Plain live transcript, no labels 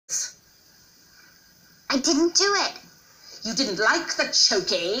I didn't do it. You didn't like the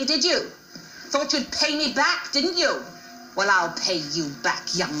chokey, did you? Thought you'd pay me back, didn't you? Well, I'll pay you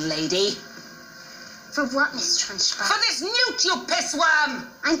back, young lady. For what, Miss Trunchbull? For this newt, you pissworm!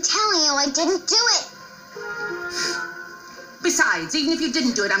 I'm telling you, I didn't do it. Besides, even if you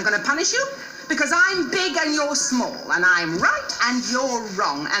didn't do it, I'm going to punish you. Because I'm big and you're small, and I'm right and you're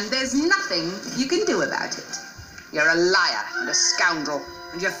wrong, and there's nothing you can do about it. You're a liar and a scoundrel,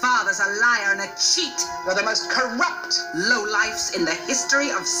 and your father's a liar and a cheat. You're the most corrupt lowlifes in the history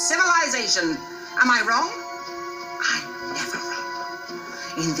of civilization. Am I wrong? I'm never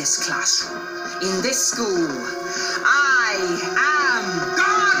wrong. In this classroom, in this school, I am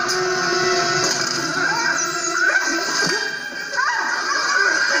God!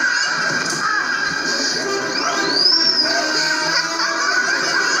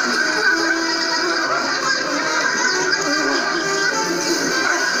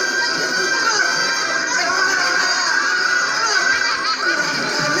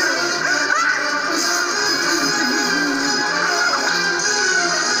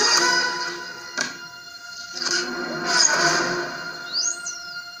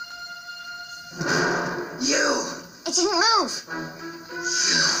 It didn't move.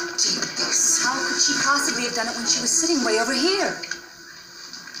 You did this. How could she possibly have done it when she was sitting way over here?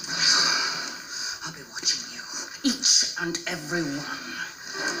 I'll be watching you, each and every one.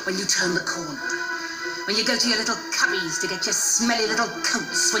 When you turn the corner, when you go to your little cubbies to get your smelly little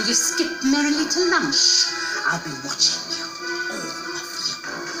coats, when you skip merrily to lunch, I'll be watching you, all of you,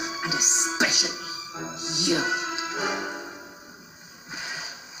 and especially you.